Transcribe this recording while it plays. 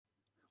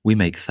We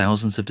make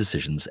thousands of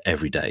decisions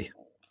every day,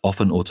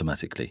 often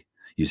automatically,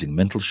 using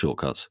mental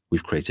shortcuts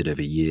we've created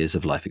over years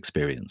of life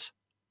experience,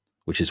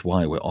 which is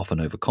why we're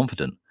often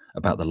overconfident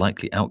about the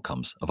likely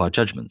outcomes of our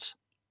judgments.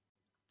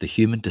 The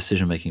human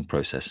decision-making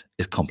process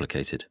is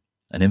complicated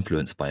and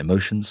influenced by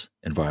emotions,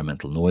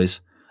 environmental noise,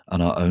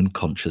 and our own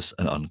conscious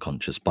and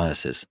unconscious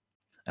biases,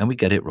 and we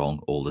get it wrong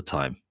all the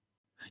time.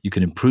 You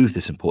can improve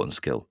this important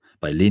skill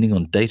by leaning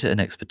on data and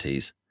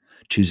expertise,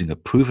 choosing a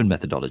proven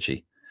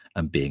methodology,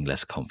 and being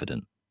less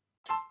confident.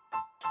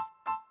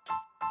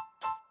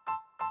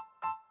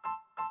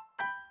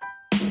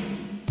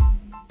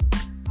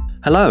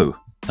 Hello,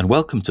 and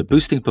welcome to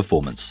Boosting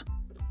Performance.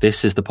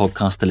 This is the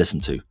podcast to listen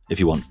to if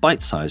you want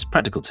bite-sized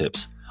practical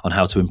tips on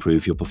how to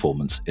improve your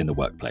performance in the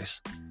workplace.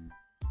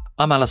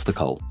 I'm Alistair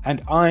Cole.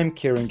 And I'm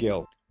Kieran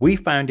Gill. We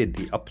founded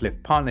the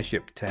Uplift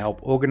Partnership to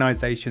help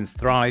organizations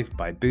thrive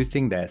by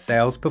boosting their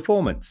sales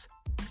performance.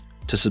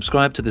 To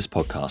subscribe to this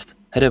podcast,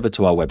 head over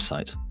to our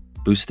website,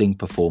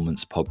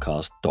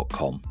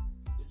 boostingperformancepodcast.com.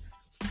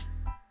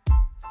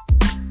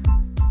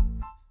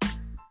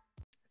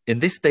 In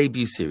this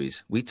debut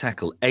series, we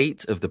tackle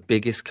 8 of the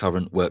biggest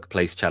current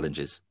workplace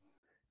challenges.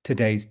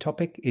 Today's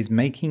topic is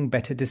making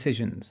better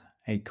decisions,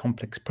 a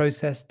complex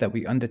process that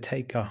we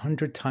undertake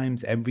 100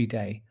 times every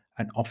day,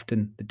 and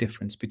often the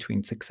difference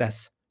between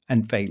success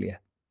and failure.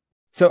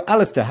 So,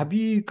 Alistair, have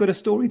you got a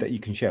story that you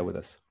can share with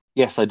us?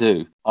 Yes, I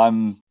do.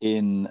 I'm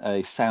in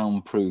a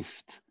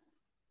soundproofed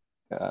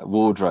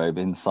wardrobe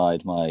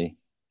inside my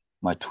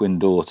twin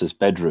daughter's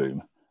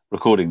bedroom,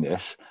 recording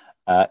this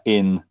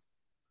in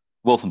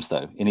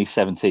Walthamstow in East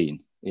 17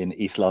 in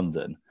East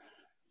London.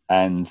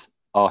 And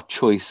our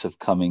choice of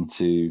coming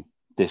to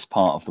this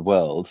part of the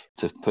world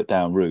to put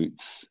down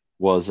roots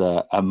was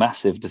a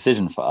massive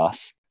decision for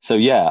us. So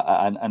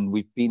and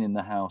we've been in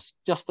the house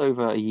just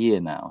over a year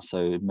now,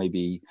 so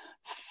maybe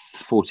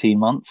 14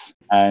 months.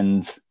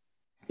 And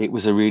it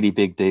was a really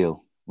big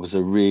deal. It was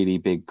a really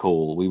big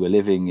call. We were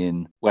living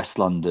in West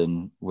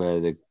London where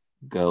the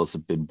girls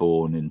had been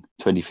born in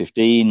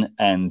 2015,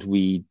 and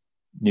we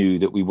knew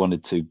that we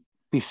wanted to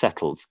be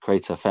settled,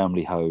 create a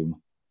family home,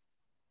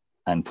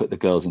 and put the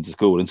girls into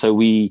school. And so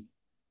we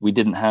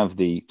didn't have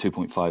the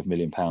 £2.5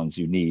 million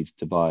you need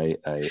to buy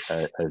a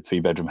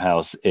 3-bedroom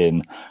house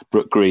in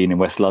Brook Green in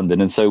West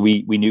London. And so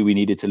we knew we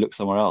needed to look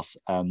somewhere else.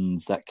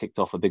 And that kicked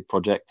off a big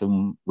project,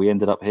 and we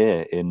ended up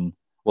here in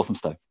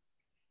Walthamstow.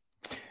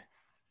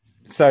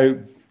 So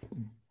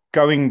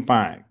going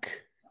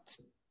back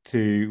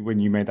to when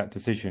you made that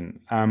decision,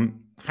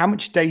 how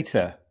much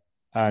data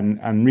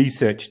and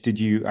research did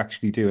you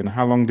actually do, and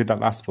how long did that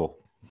last for?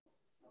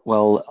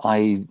 Well,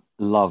 I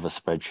love a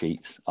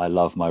spreadsheet. I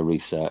love my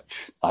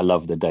research. I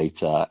love the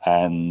data.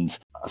 And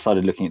I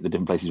started looking at the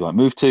different places where I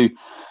moved to.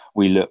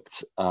 We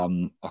looked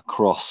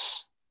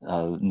across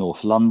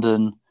North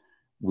London.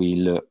 We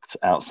looked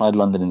outside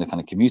London in the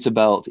kind of commuter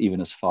belt, even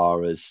as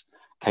far as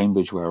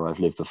Cambridge, where I've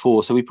lived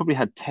before. So we probably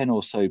had 10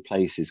 or so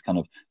places kind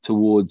of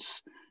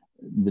towards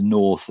the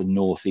north and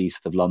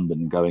northeast of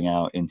London, going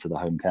out into the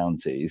home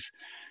counties.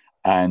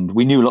 And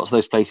we knew lots of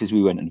those places.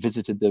 We went and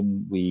visited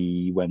them.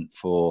 We went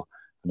for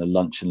kind of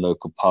lunch in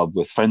local pub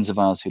with friends of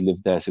ours who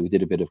lived there. So we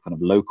did a bit of kind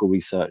of local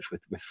research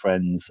with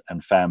friends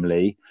and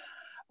family.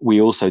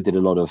 We also did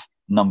a lot of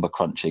number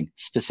crunching,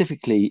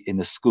 specifically in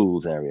the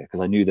schools area,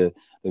 because I knew that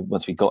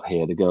once we got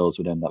here, the girls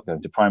would end up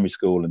going to primary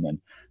school and then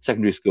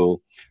secondary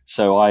school.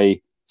 So I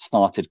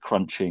started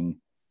crunching,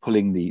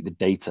 pulling the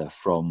data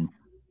from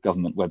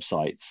government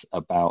websites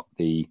about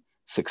the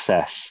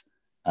success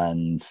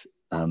and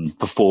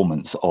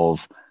performance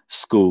of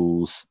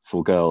schools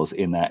for girls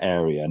in that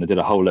area. And I did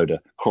a whole load of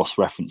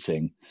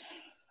cross-referencing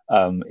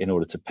in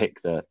order to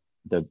pick the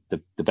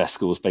best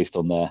schools based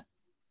on their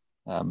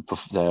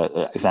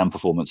exam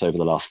performance over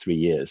the last 3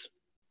 years.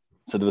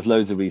 So there was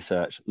loads of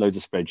research, loads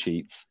of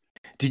spreadsheets.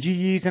 Did you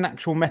use an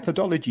actual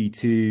methodology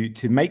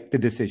to make the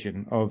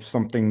decision of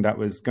something that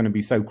was going to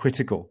be so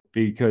critical?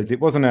 Because it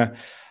wasn't a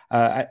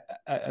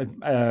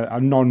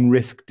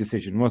non-risk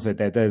decision, was it?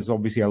 There's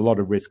obviously a lot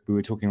of risk. We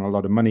were talking a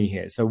lot of money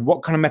here. So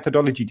what kind of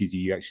methodology did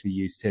you actually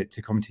use to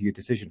come to your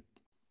decision?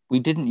 We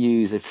didn't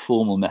use a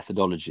formal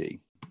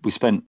methodology. We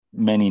spent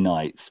many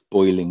nights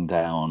boiling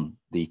down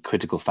the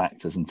critical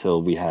factors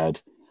until we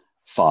had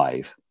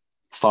five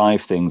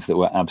things that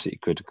were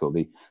absolutely critical.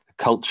 The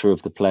culture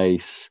of the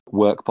place,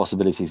 work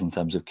possibilities in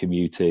terms of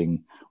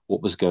commuting,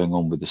 what was going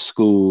on with the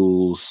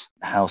schools,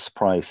 house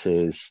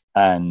prices,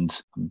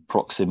 and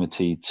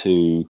proximity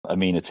to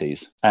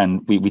amenities.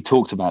 And we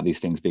talked about these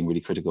things being really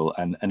critical.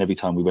 And every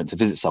time we went to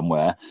visit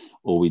somewhere,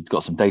 or we'd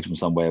got some data from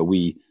somewhere,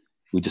 we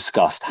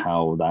discussed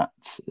how that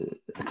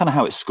kind of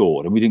how it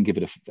scored. And we didn't give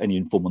it any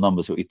informal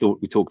numbers, but we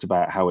talked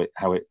about how it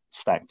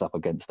stacked up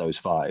against those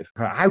 5.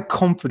 How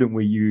confident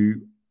were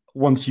you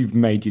once you've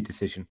made your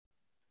decision?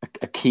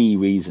 A key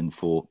reason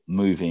for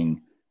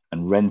moving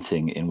and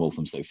renting in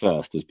Walthamstow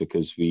first was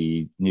because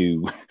we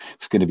knew it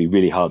was going to be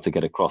really hard to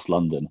get across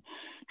London,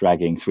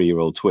 dragging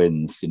 3-year-old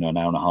twins, an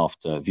hour and a half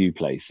to view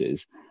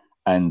places.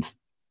 And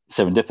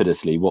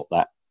serendipitously, what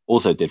that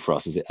also did for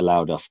us is it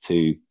allowed us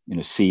to,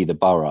 see the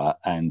borough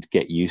and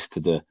get used to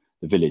the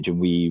village. And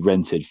we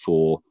rented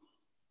for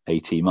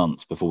 18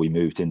 months before we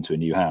moved into a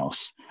new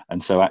house.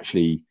 And so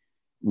actually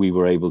we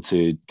were able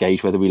to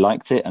gauge whether we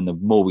liked it. And the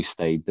more we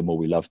stayed, the more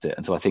we loved it.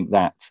 And so I think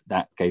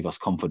that gave us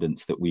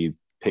confidence that we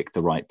picked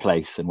the right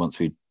place. And once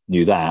we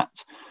knew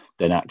that,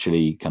 then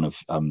actually kind of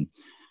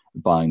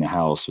buying the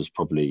house was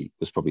probably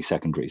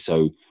secondary.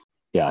 So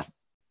yeah,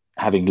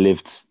 having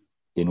lived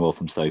in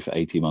Walthamstow for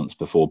 18 months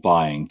before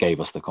buying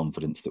gave us the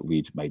confidence that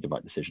we'd made the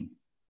right decision.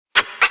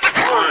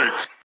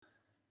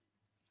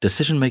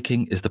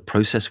 Decision-making is the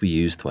process we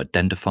use to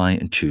identify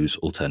and choose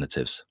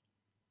alternatives.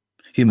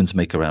 Humans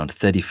make around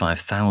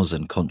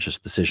 35,000 conscious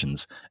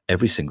decisions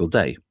every single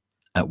day,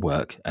 at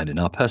work and in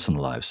our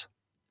personal lives.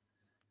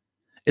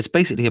 It's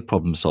basically a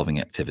problem-solving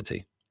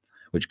activity,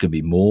 which can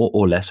be more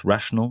or less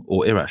rational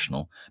or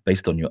irrational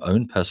based on your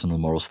own personal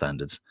moral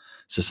standards,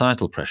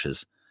 societal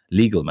pressures,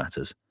 legal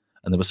matters,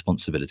 and the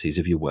responsibilities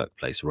of your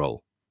workplace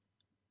role.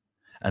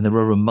 And there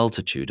are a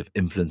multitude of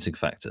influencing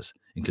factors,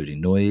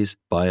 including noise,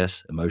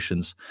 bias,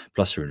 emotions,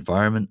 plus your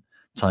environment,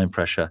 time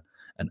pressure,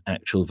 and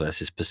actual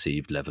versus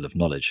perceived level of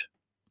knowledge.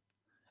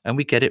 And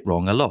we get it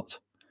wrong a lot,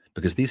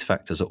 because these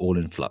factors are all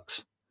in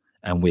flux,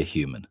 and we're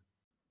human.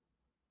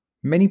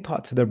 Many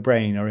parts of the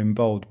brain are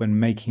involved when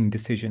making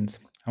decisions,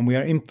 and we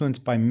are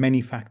influenced by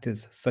many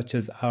factors such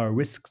as our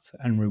risks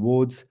and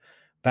rewards,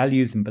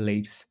 values and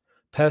beliefs,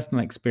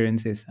 personal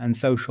experiences, and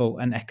social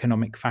and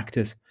economic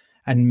factors,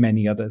 and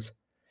many others.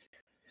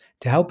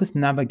 To help us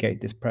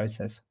navigate this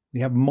process, we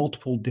have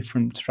multiple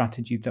different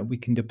strategies that we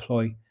can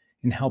deploy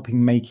in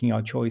helping making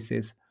our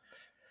choices.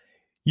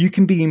 You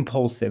can be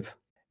impulsive.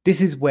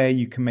 This is where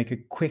you can make a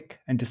quick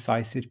and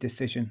decisive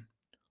decision.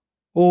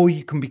 Or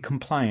you can be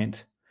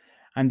compliant,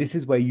 and this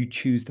is where you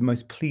choose the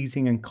most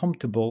pleasing and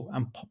comfortable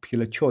and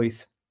popular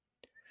choice.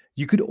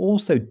 You could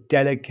also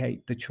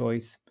delegate the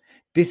choice.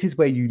 This is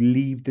where you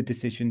leave the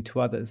decision to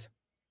others.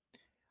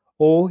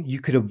 Or you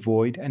could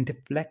avoid and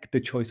deflect the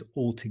choice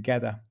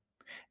altogether.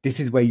 This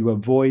is where you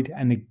avoid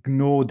and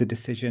ignore the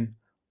decision.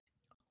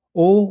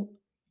 Or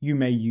you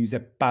may use a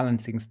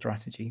balancing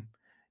strategy.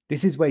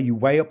 This is where you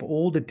weigh up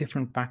all the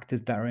different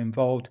factors that are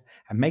involved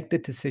and make the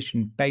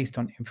decision based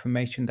on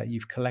information that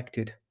you've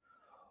collected.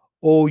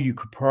 Or you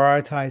could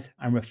prioritize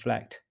and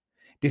reflect.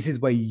 This is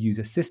where you use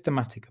a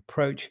systematic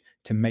approach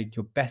to make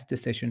your best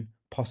decision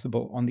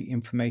possible on the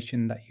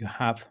information that you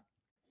have.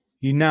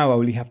 You now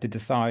only have to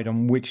decide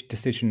on which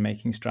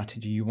decision-making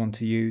strategy you want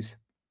to use.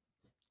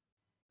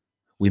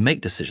 We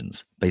make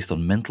decisions based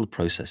on mental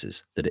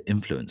processes that are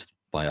influenced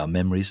by our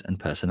memories and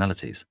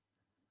personalities,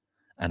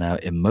 and our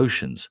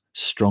emotions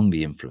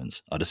strongly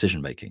influence our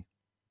decision-making.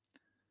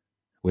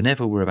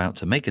 Whenever we're about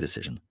to make a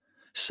decision,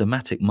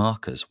 somatic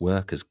markers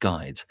work as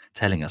guides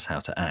telling us how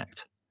to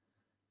act.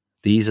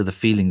 These are the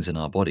feelings in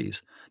our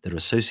bodies that are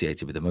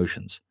associated with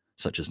emotions,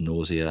 such as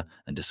nausea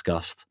and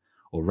disgust,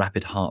 or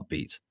rapid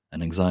heartbeat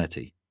and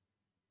anxiety.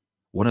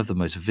 One of the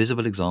most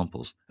visible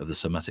examples of the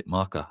somatic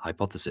marker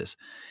hypothesis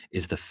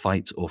is the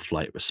fight or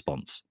flight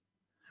response,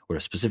 where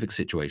a specific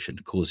situation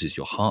causes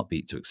your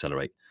heartbeat to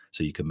accelerate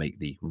so you can make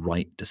the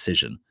right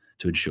decision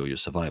to ensure your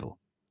survival.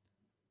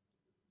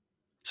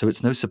 So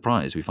it's no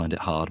surprise we find it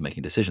hard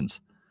making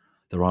decisions.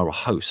 There are a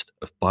host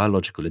of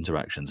biological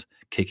interactions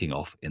kicking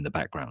off in the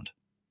background.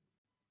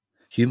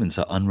 Humans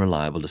are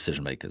unreliable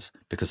decision makers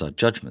because our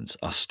judgments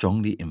are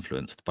strongly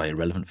influenced by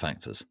irrelevant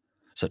factors,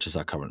 such as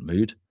our current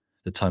mood,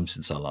 the time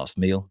since our last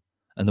meal,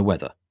 and the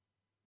weather.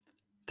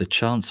 The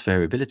chance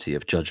variability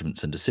of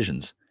judgments and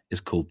decisions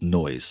is called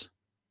noise.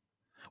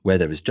 Where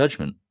there is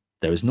judgment,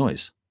 there is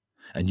noise,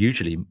 and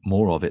usually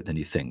more of it than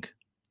you think.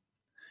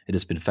 It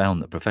has been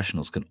found that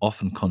professionals can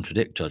often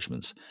contradict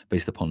judgments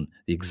based upon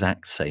the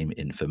exact same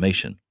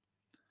information.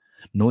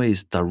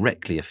 Noise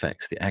directly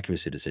affects the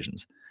accuracy of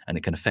decisions, and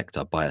it can affect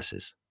our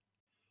biases.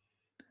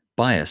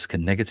 Bias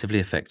can negatively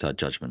affect our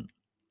judgment,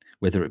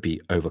 whether it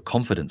be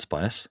overconfidence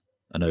bias,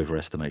 an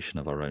overestimation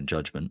of our own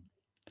judgment,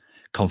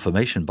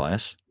 confirmation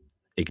bias,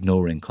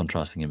 ignoring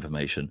contrasting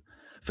information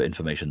for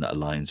information that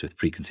aligns with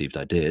preconceived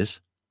ideas,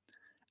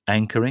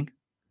 anchoring,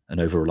 an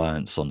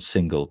over-reliance on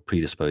single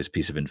predisposed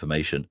piece of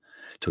information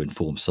to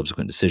inform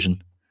subsequent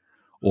decision,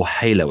 or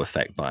halo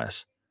effect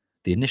bias,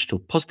 the initial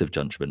positive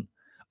judgment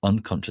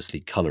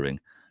unconsciously colouring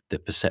the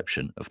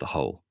perception of the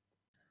whole.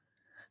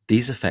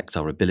 These affect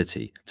our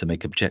ability to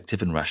make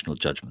objective and rational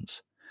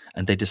judgments,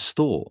 and they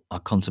distort our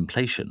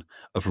contemplation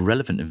of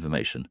relevant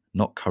information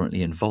not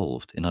currently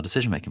involved in our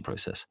decision-making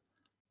process.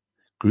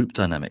 Group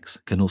dynamics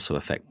can also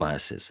affect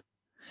biases.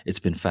 It's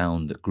been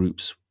found that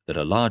groups that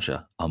are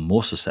larger are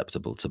more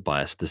susceptible to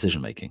biased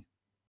decision-making.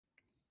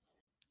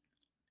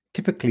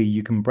 Typically,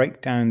 you can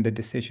break down the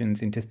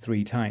decisions into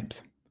 3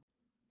 types.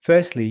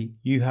 Firstly,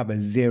 you have a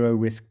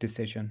zero-risk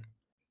decision.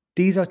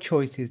 These are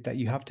choices that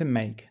you have to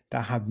make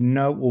that have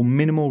no or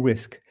minimal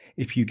risk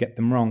if you get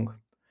them wrong.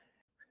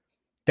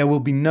 There will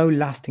be no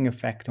lasting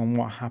effect on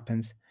what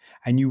happens,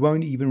 and you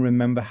won't even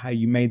remember how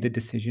you made the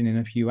decision in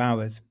a few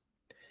hours.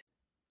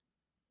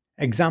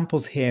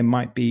 Examples here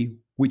might be,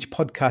 which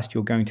podcast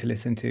you're going to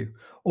listen to,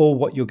 or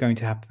what you're going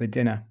to have for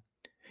dinner.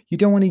 You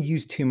don't want to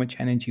use too much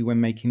energy when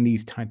making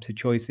these types of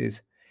choices.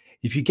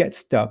 If you get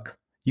stuck,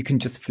 you can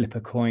just flip a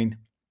coin.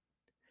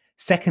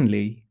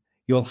 Secondly,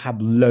 you'll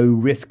have low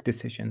risk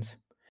decisions.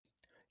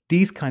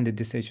 These kind of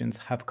decisions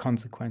have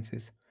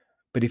consequences,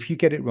 but if you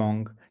get it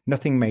wrong,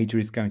 nothing major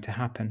is going to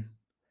happen.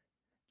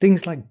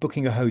 Things like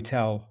booking a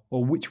hotel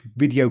or which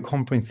video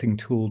conferencing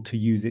tool to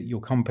use at your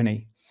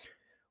company.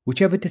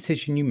 Whichever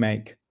decision you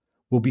make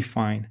will be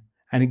fine.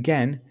 And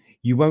again,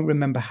 you won't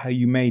remember how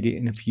you made it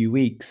in a few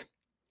weeks.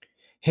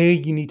 Here,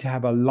 you need to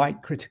have a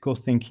light critical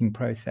thinking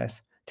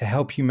process to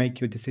help you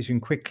make your decision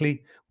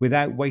quickly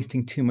without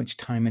wasting too much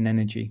time and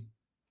energy.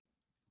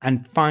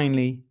 And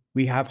finally,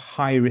 we have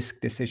high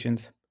risk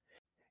decisions.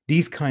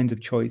 These kinds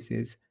of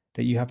choices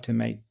that you have to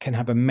make can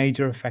have a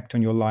major effect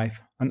on your life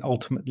and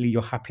ultimately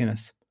your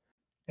happiness.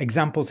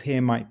 Examples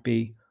here might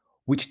be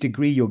which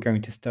degree you're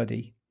going to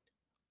study,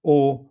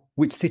 or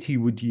which city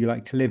would you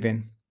like to live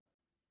in,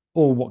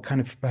 or what kind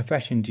of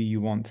profession do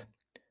you want.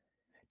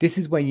 This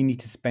is where you need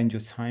to spend your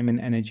time and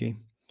energy,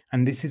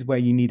 and this is where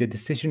you need a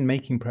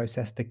decision-making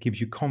process that gives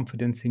you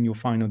confidence in your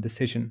final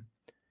decision.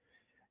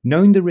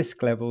 Knowing the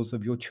risk levels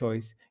of your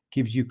choice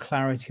gives you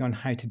clarity on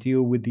how to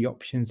deal with the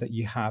options that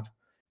you have,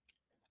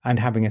 and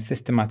having a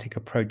systematic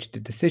approach to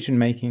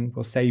decision-making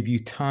will save you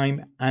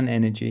time and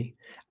energy,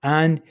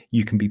 and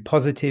you can be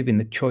positive in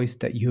the choice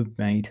that you have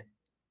made.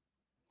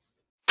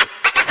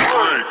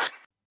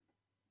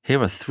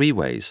 Here are 3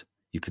 ways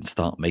you can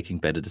start making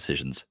better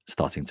decisions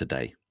starting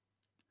today.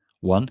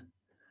 1.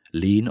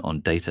 Lean on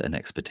data and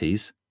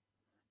expertise.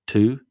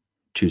 2.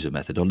 Choose a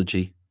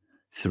methodology.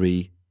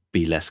 3.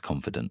 Be less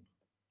confident.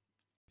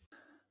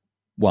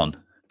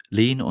 1.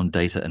 Lean on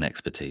data and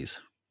expertise.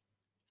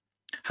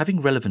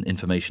 Having relevant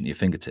information at your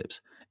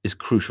fingertips is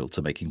crucial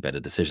to making better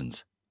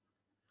decisions.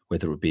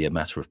 Whether it be a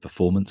matter of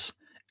performance,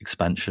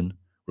 expansion,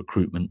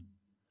 recruitment,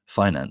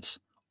 finance,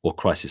 or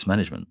crisis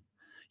management,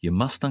 you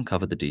must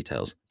uncover the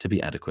details to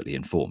be adequately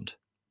informed.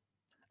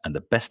 And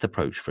the best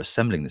approach for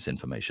assembling this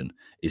information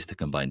is to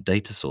combine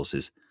data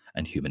sources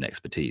and human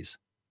expertise.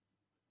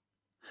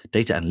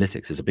 Data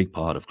analytics is a big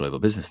part of global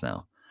business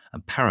now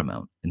and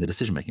paramount in the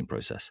decision-making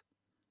process.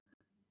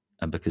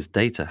 And because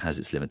data has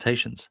its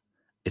limitations,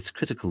 it's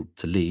critical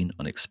to lean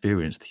on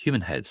experienced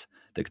human heads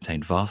that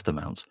contain vast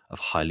amounts of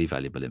highly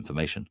valuable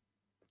information.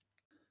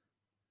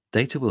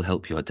 Data will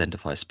help you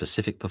identify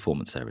specific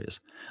performance areas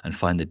and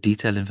find the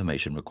detailed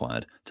information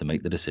required to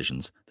make the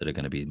decisions that are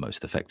going to be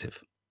most effective.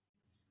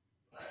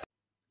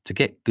 To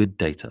get good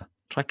data,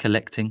 try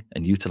collecting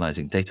and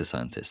utilizing data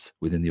scientists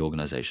within the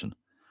organization,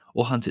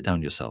 or hunt it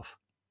down yourself.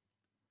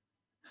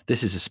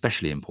 This is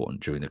especially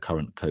important during the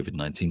current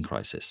COVID-19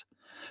 crisis,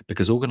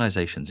 because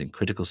organizations in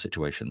critical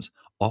situations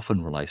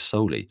often rely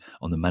solely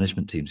on the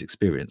management team's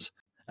experience,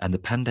 and the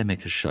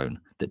pandemic has shown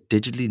that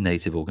digitally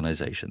native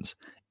organizations,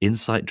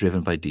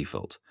 insight-driven by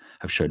default,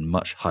 have shown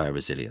much higher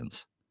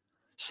resilience.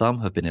 Some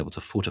have been able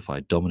to fortify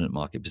dominant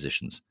market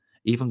positions,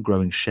 even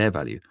growing share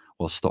value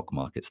while stock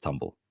markets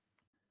tumble.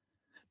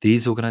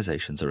 These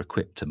organizations are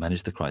equipped to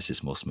manage the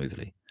crisis more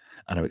smoothly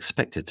and are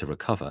expected to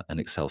recover and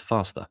excel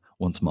faster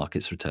once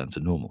markets return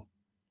to normal.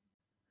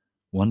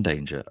 One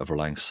danger of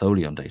relying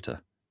solely on data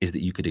is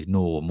that you could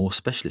ignore more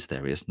specialist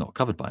areas not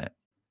covered by it,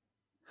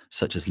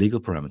 such as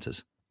legal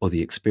parameters or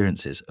the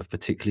experiences of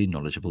particularly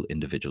knowledgeable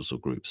individuals or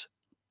groups,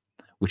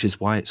 which is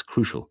why it's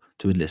crucial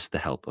to enlist the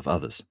help of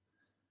others.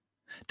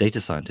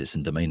 Data scientists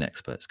and domain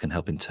experts can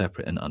help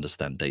interpret and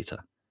understand data,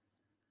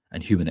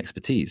 and human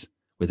expertise,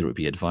 whether it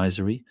be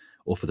advisory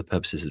or for the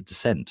purposes of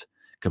dissent,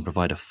 can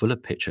provide a fuller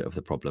picture of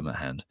the problem at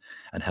hand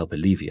and help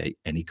alleviate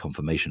any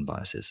confirmation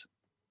biases.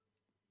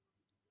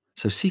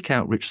 So seek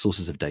out rich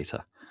sources of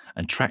data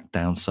and track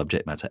down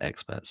subject matter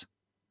experts.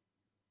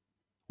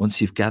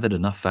 Once you've gathered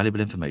enough valuable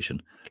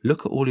information,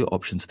 look at all your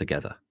options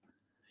together.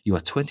 You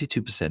are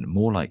 22%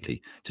 more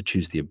likely to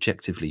choose the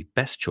objectively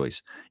best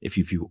choice if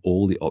you view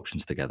all the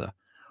options together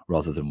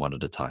rather than one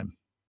at a time.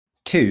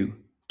 2.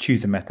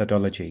 Choose a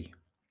methodology.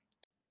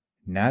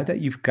 Now that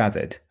you've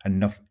gathered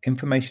enough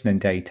information and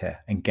data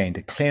and gained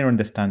a clear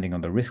understanding on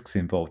the risks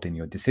involved in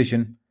your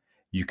decision,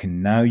 you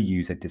can now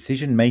use a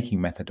decision-making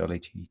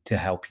methodology to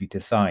help you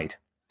decide.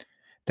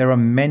 There are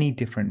many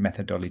different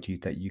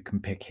methodologies that you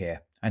can pick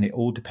here, and it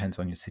all depends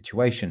on your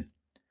situation.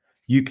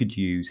 You could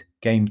use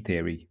game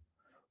theory,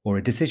 or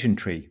a decision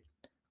tree,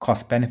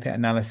 cost-benefit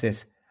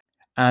analysis,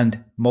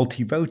 and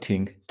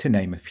multi-voting, to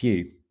name a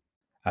few.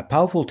 A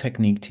powerful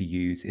technique to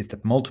use is the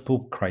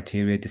multiple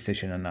criteria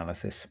decision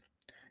analysis.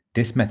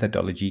 This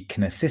methodology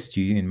can assist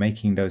you in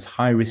making those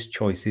high-risk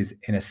choices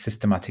in a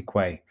systematic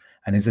way,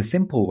 and is a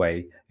simple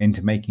way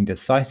into making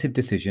decisive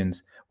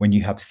decisions when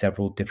you have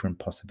several different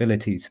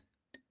possibilities.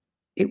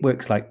 It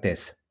works like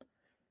this.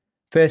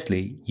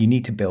 Firstly, you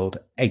need to build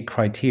a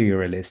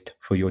criteria list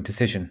for your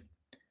decision.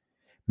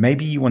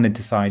 Maybe you want to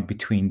decide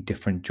between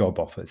different job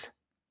offers.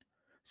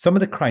 Some of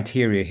the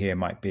criteria here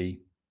might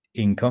be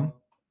income,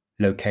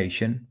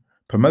 location,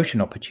 promotion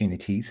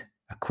opportunities,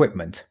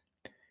 equipment.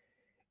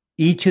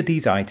 Each of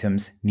these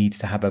items needs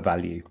to have a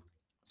value.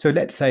 So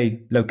let's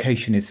say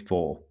location is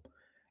 4,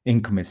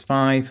 income is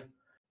 5,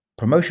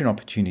 promotion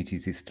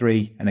opportunities is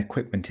 3, and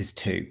equipment is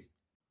 2.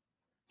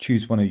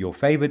 Choose one of your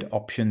favored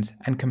options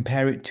and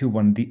compare it to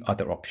one of the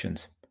other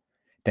options.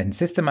 Then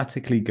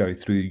systematically go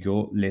through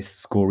your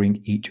list,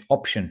 scoring each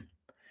option.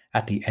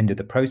 At the end of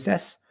the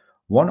process,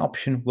 one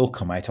option will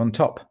come out on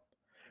top.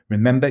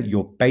 Remember,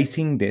 you're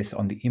basing this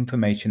on the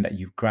information that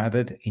you've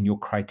gathered in your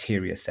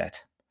criteria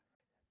set.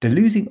 The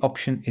losing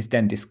option is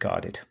then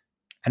discarded,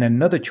 and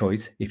another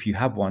choice, if you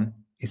have one,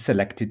 is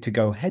selected to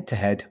go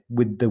head-to-head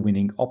with the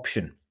winning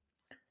option.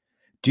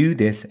 Do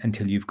this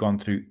until you've gone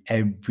through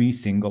every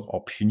single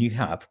option you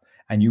have,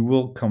 and you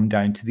will come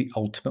down to the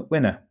ultimate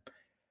winner.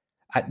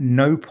 At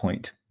no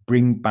point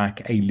bring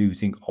back a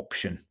losing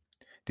option.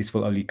 This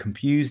will only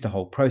confuse the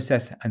whole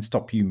process and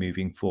stop you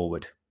moving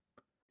forward.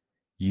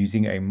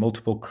 Using a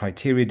multiple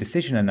criteria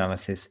decision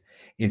analysis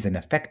is an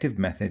effective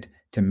method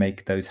to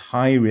make those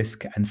high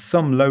risk and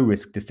some low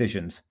risk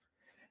decisions.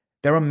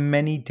 There are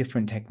many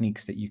different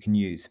techniques that you can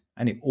use,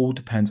 and it all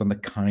depends on the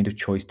kind of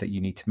choice that you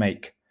need to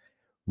make.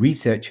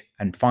 Research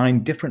and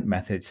find different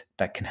methods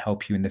that can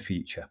help you in the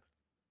future.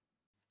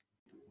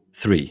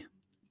 3.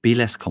 Be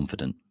less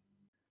confident.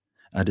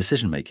 Our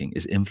decision making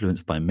is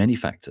influenced by many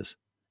factors,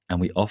 and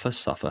we often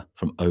suffer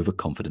from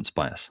overconfidence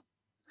bias.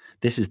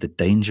 This is the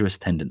dangerous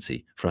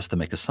tendency for us to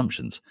make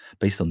assumptions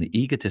based on the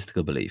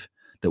egotistical belief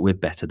that we're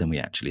better than we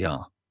actually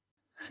are.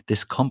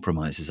 This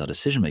compromises our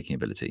decision-making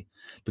ability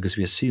because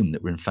we assume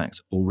that we're in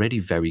fact already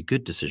very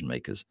good decision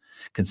makers,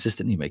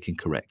 consistently making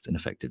correct and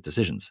effective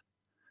decisions,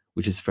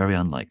 which is very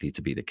unlikely to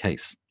be the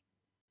case.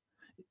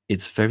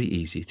 It's very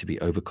easy to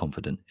be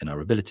overconfident in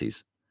our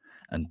abilities,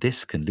 and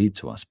this can lead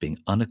to us being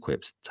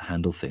unequipped to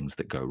handle things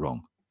that go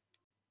wrong.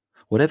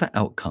 Whatever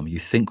outcome you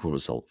think will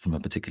result from a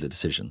particular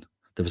decision,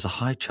 there is a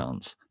high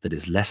chance that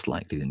it's less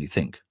likely than you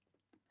think.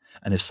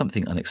 And if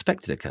something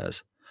unexpected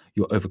occurs,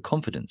 your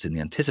overconfidence in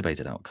the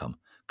anticipated outcome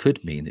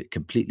could mean that you're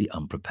completely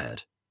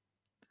unprepared.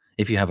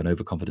 If you have an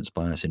overconfidence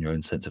bias in your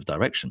own sense of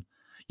direction,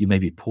 you may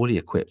be poorly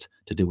equipped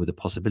to deal with the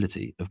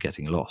possibility of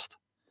getting lost.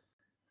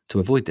 To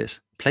avoid this,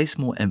 place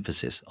more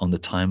emphasis on the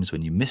times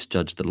when you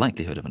misjudged the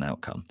likelihood of an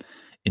outcome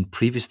in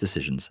previous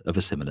decisions of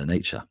a similar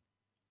nature.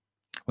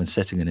 When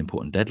setting an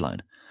important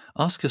deadline,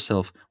 ask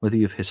yourself whether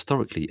you've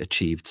historically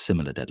achieved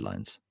similar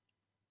deadlines.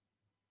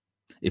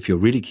 If you're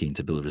really keen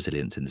to build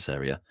resilience in this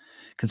area,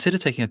 consider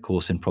taking a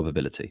course in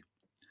probability.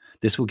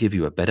 This will give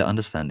you a better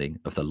understanding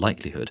of the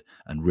likelihood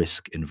and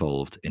risk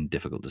involved in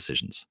difficult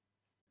decisions.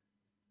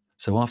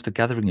 So after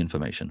gathering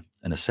information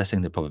and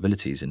assessing the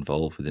probabilities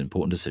involved with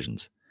important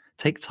decisions,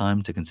 take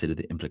time to consider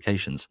the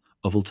implications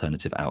of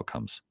alternative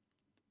outcomes.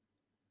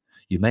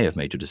 You may have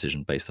made your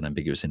decision based on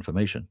ambiguous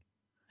information.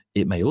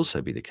 It may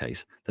also be the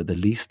case that the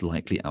least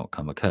likely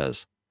outcome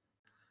occurs.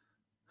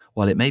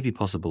 While it may be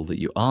possible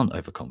that you aren't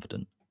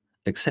overconfident,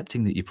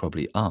 accepting that you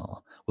probably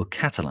are will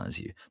catalyze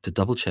you to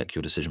double-check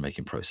your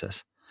decision-making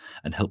process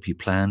and help you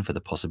plan for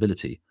the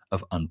possibility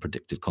of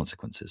unpredicted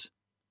consequences.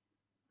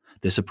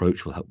 This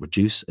approach will help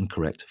reduce and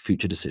correct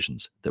future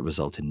decisions that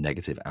result in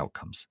negative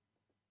outcomes.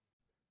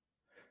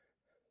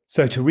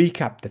 So to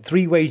recap, the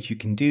 3 ways you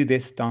can do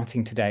this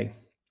starting today.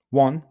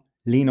 1.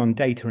 Lean on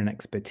data and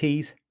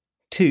expertise.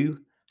 2.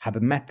 Have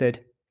a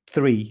method.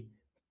 3.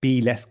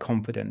 Be less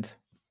confident.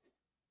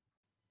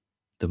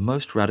 The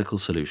most radical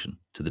solution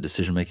to the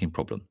decision-making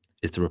problem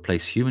is to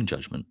replace human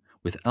judgment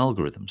with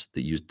algorithms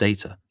that use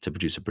data to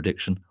produce a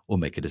prediction or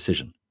make a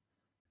decision.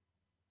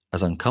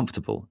 As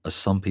uncomfortable as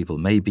some people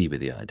may be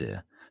with the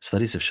idea,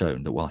 studies have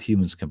shown that while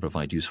humans can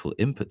provide useful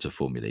input to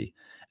formulae,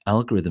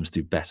 algorithms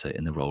do better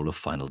in the role of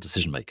final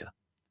decision maker.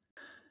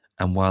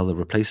 And while the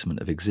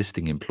replacement of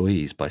existing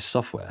employees by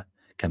software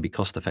can be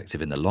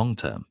cost-effective in the long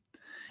term,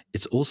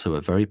 it's also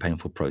a very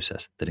painful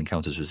process that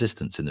encounters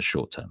resistance in the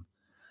short term,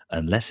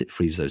 unless it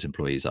frees those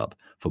employees up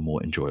for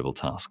more enjoyable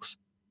tasks.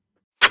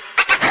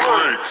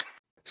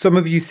 Some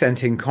of you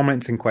sent in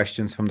comments and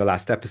questions from the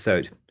last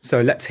episode,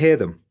 so let's hear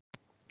them.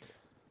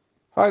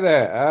 Hi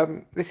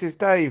there, this is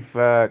Dave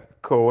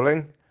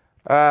calling.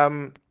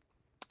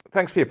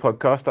 Thanks for your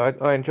podcast.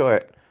 I enjoy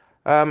it.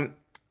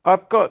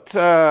 I've got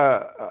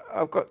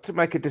to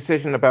make a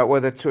decision about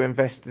whether to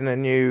invest in a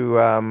new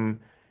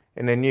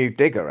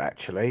digger,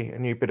 actually, a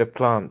new bit of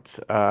plant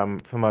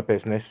for my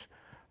business.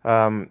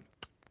 The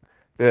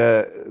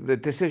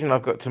decision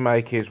I've got to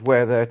make is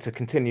whether to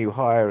continue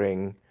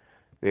hiring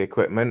the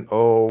equipment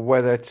or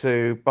whether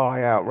to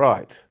buy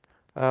outright.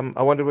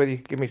 I wonder whether you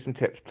could give me some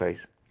tips,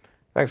 please.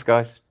 Thanks,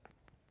 guys.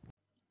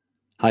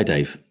 Hi,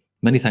 Dave.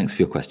 Many thanks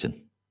for your question.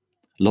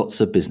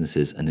 Lots of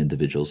businesses and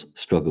individuals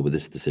struggle with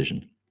this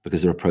decision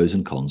because there are pros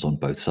and cons on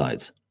both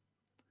sides.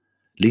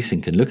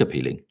 Leasing can look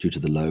appealing due to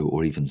the low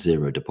or even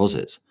zero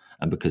deposits,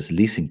 and because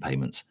leasing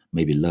payments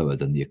may be lower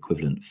than the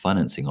equivalent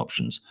financing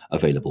options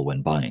available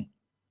when buying.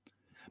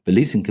 But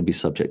leasing can be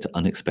subject to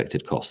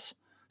unexpected costs,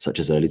 such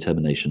as early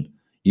termination,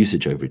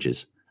 usage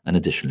overages, and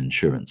additional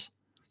insurance.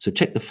 So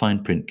check the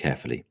fine print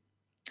carefully.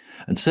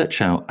 And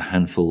search out a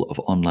handful of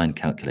online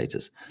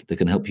calculators that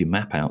can help you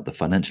map out the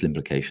financial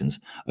implications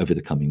over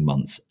the coming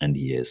months and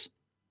years.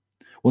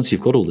 Once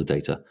you've got all the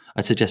data,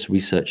 I'd suggest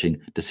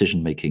researching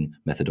decision-making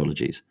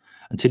methodologies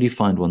until you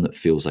find one that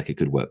feels like it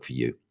could work for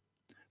you.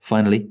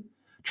 Finally,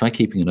 try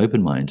keeping an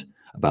open mind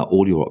about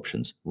all your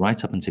options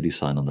right up until you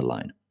sign on the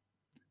line.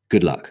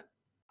 Good luck.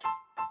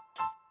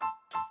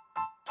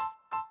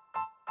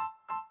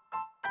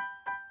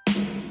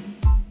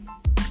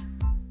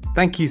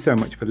 Thank you so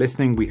much for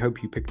listening. We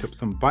hope you picked up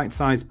some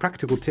bite-sized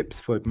practical tips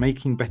for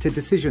making better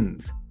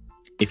decisions.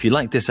 If you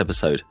liked this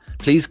episode,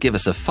 please give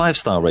us a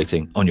 5-star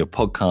rating on your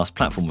podcast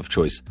platform of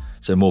choice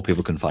so more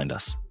people can find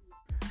us.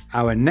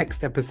 Our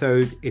next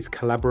episode is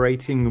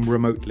collaborating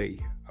remotely.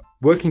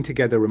 Working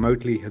together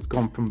remotely has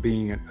gone from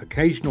being an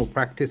occasional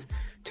practice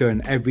to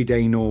an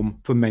everyday norm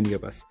for many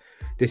of us.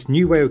 This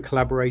new way of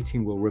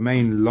collaborating will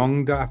remain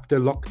long after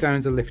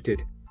lockdowns are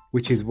lifted,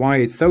 which is why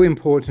it's so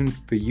important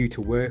for you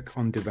to work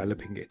on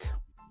developing it.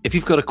 If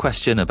you've got a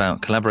question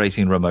about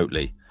collaborating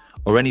remotely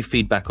or any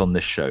feedback on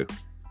this show,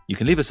 you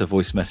can leave us a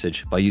voice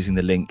message by using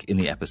the link in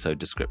the episode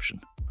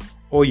description.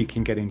 Or you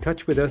can get in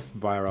touch with us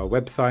via our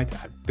website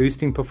at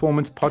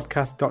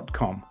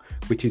boostingperformancepodcast.com,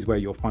 which is where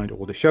you'll find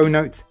all the show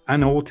notes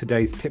and all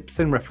today's tips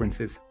and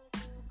references.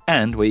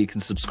 And where you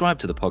can subscribe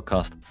to the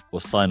podcast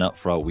or sign up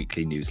for our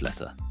weekly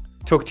newsletter.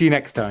 Talk to you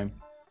next time.